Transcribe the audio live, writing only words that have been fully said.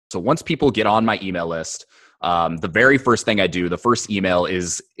So once people get on my email list, the very first thing I do, the first email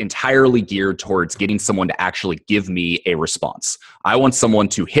is entirely geared towards getting someone to actually give me a response. I want someone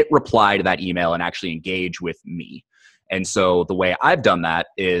to hit reply to that email and actually engage with me. And so the way I've done that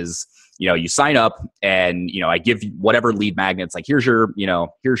is, you sign up and, I give you whatever lead magnets, like here's your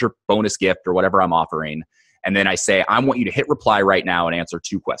bonus gift or whatever I'm offering. And then I say, I want you to hit reply right now and answer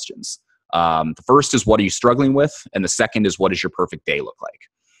 2 questions. The first is, what are you struggling with? And the second is, what does your perfect day look like?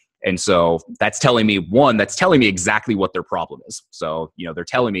 And so that's telling me, that's telling me exactly what their problem is. So, they're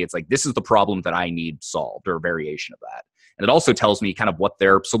telling me it's like, this is the problem that I need solved, or a variation of that. And it also tells me kind of what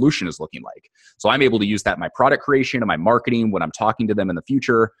their solution is looking like. So I'm able to use that in my product creation and my marketing when I'm talking to them in the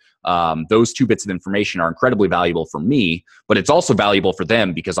future. Those 2 bits of information are incredibly valuable for me, but it's also valuable for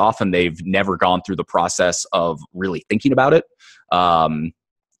them because often they've never gone through the process of really thinking about it.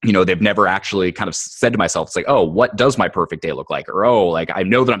 They've never actually kind of said to myself, it's like, oh, what does my perfect day look like? Or, oh, like I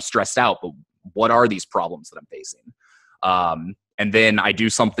know that I'm stressed out, but what are these problems that I'm facing? And then I do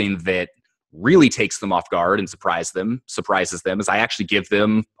something that really takes them off guard and surprises them is I actually give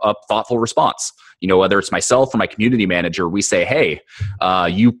them a thoughtful response. Whether it's myself or my community manager, we say, hey,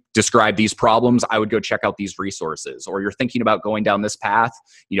 you describe these problems, I would go check out these resources. Or you're thinking about going down this path,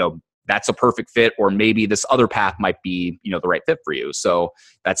 that's a perfect fit, or maybe this other path might be, the right fit for you. So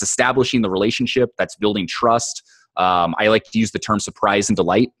that's establishing the relationship, that's building trust. I like to use the term surprise and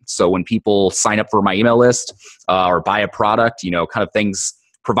delight. So when people sign up for my email list or buy a product, kind of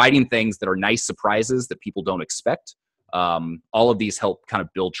providing things that are nice surprises that people don't expect. All of these help kind of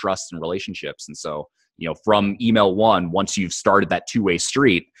build trust and relationships. And so, from email 1, once you've started that 2-way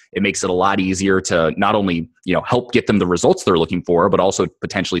street, it makes it a lot easier to not only, help get them the results they're looking for, but also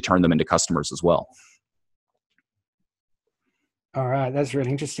potentially turn them into customers as well. All right. That's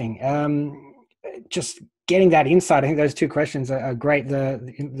really interesting. Just getting that insight, I think those 2 questions are great.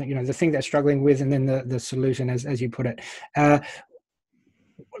 The thing they're struggling with, and then the solution, as you put it.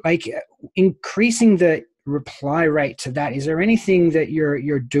 Like increasing the reply rate to that, is there anything that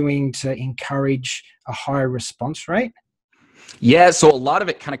you're doing to encourage a higher response rate? Yeah, so a lot of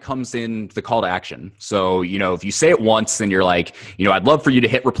it kind of comes in the call to action. So, if you say it once and you're like, I'd love for you to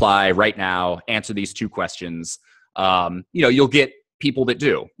hit reply right now, answer these 2 questions, you'll get people that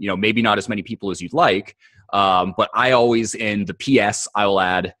do, maybe not as many people as you'd like. But I always, in the PS, I will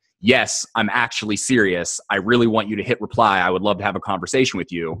add, yes, I'm actually serious. I really want you to hit reply. I would love to have a conversation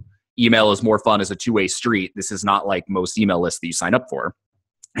with you. Email is more fun as a 2-way street. This is not like most email lists that you sign up for.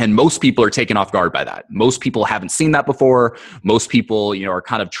 And most people are taken off guard by that. Most people haven't seen that before. Most people, are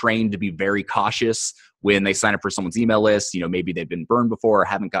kind of trained to be very cautious when they sign up for someone's email list. Maybe they've been burned before or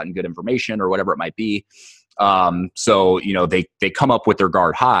haven't gotten good information or whatever it might be. So, they come up with their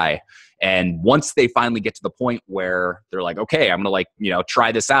guard high. And once they finally get to the point where they're like, okay, I'm going to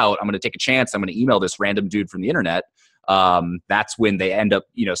try this out. I'm going to take a chance. I'm going to email this random dude from the internet. That's when they end up,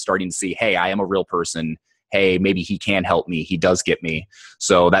 starting to see, hey, I am a real person. Hey, maybe he can help me. He does get me.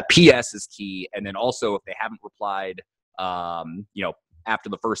 So that PS is key. And then also if they haven't replied, after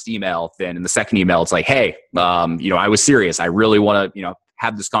the first email, then in the second email, it's like, hey, I was serious. I really want to,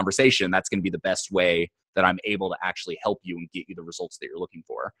 have this conversation. That's going to be the best way that I'm able to actually help you and get you the results that you're looking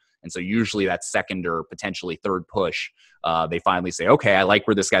for. And so usually that second or potentially third push, they finally say, okay, I like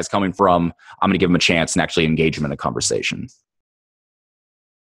where this guy's coming from. I'm going to give him a chance and actually engage him in a conversation.